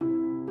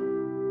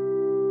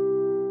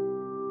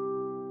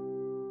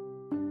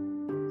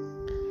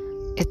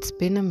It's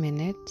been a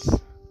minute,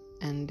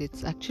 and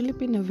it's actually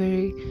been a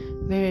very,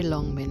 very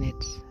long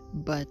minute.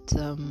 But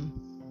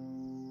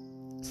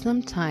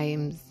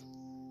sometimes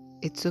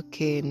it's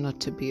okay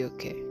not to be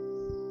okay.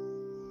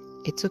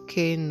 It's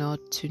okay not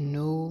to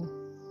know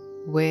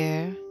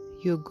where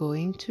you're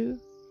going to.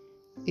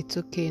 It's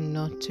okay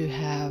not to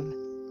have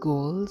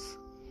goals.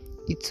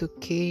 It's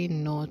okay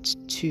not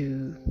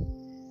to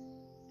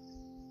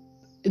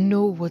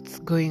know what's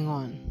going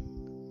on.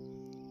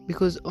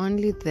 Because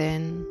only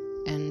then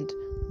and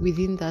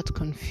within that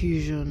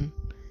confusion,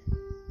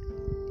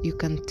 you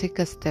can take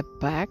a step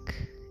back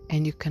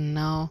and you can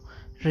now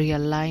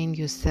realign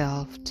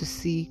yourself to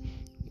see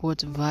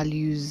what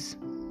values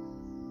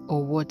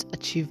or what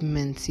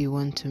achievements you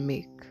want to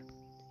make.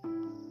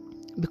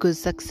 Because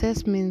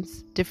success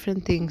means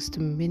different things to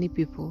many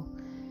people.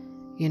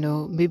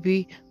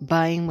 Maybe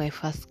buying my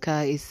first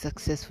car is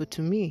successful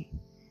to me.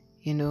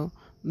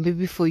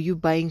 Maybe for you,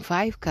 buying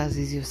 5 cars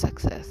is your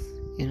success.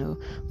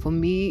 For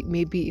me,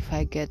 maybe if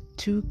I get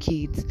 2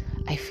 kids,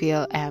 I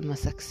feel I am a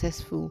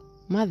successful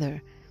mother.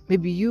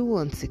 Maybe you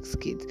want 6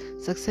 kids.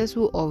 Success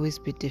will always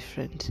be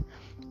different.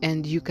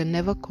 And you can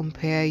never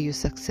compare your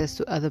success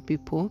to other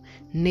people.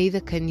 Neither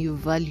can you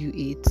value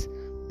it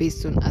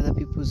based on other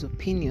people's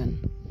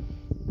opinion.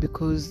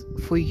 Because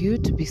for you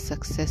to be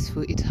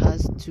successful, it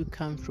has to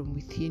come from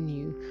within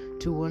you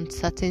to want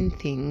certain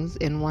things.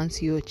 And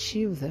once you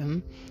achieve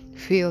them,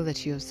 feel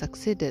that you have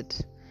succeeded.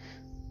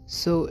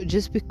 So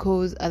just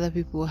because other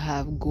people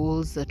have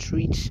goals that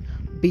reach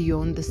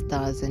beyond the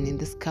stars and in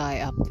the sky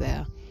up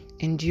there,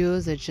 and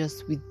yours are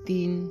just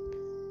within,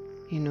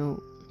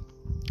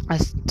 a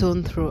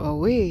stone throw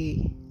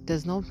away,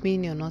 does not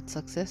mean you're not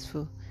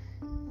successful.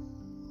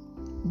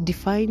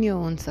 Define your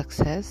own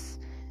success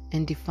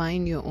and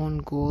define your own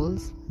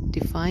goals.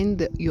 Define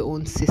your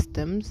own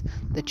systems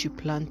that you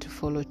plan to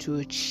follow to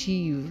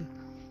achieve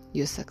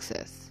your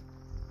success.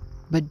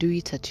 But do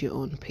it at your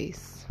own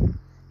pace.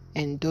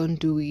 And don't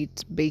do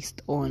it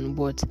based on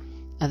what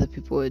other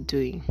people are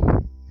doing.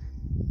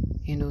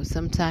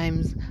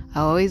 Sometimes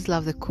I always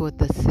love the quote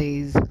that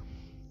says,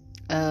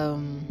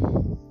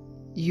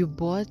 you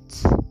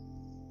bought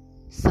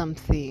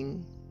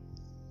something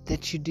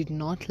that you did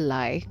not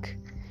like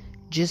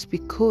just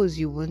because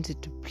you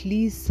wanted to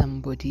please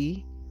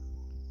somebody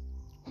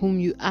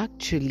whom you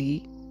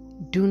actually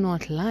do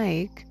not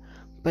like,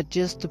 but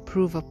just to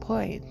prove a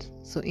point.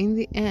 So in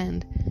the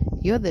end,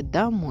 you're the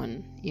dumb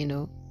one,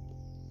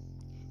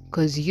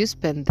 because you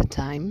spend the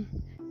time,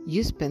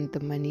 you spend the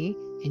money,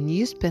 and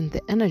you spend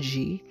the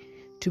energy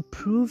to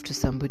prove to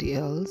somebody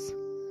else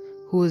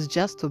who was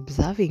just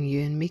observing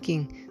you and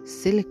making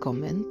silly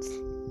comments,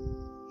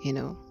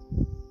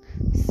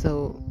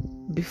 So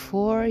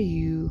before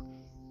you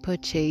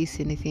purchase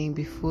anything,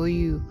 before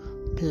you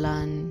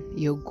plan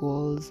your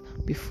goals,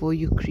 before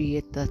you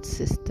create that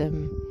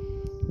system,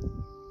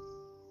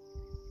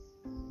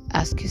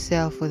 ask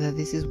yourself whether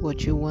this is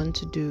what you want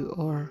to do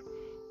or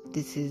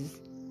this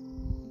is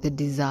the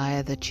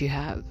desire that you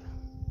have.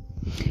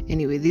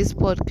 Anyway, this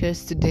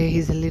podcast today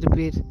is a little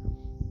bit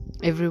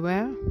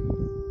everywhere,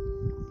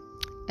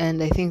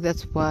 and I think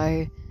that's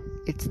why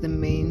it's the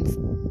main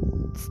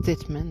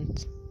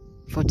statement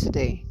for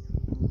today,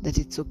 that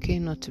it's okay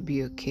not to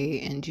be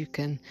okay, and you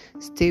can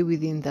stay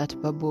within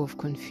that bubble of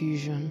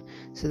confusion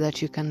so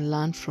that you can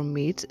learn from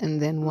it, and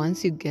then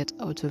once you get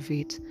out of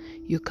it,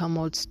 you come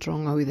out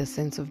stronger with a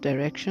sense of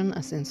direction,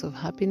 a sense of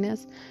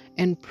happiness,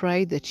 and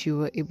pride that you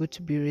were able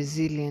to be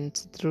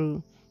resilient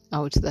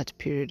throughout that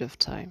period of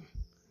time.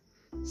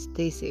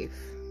 Stay safe.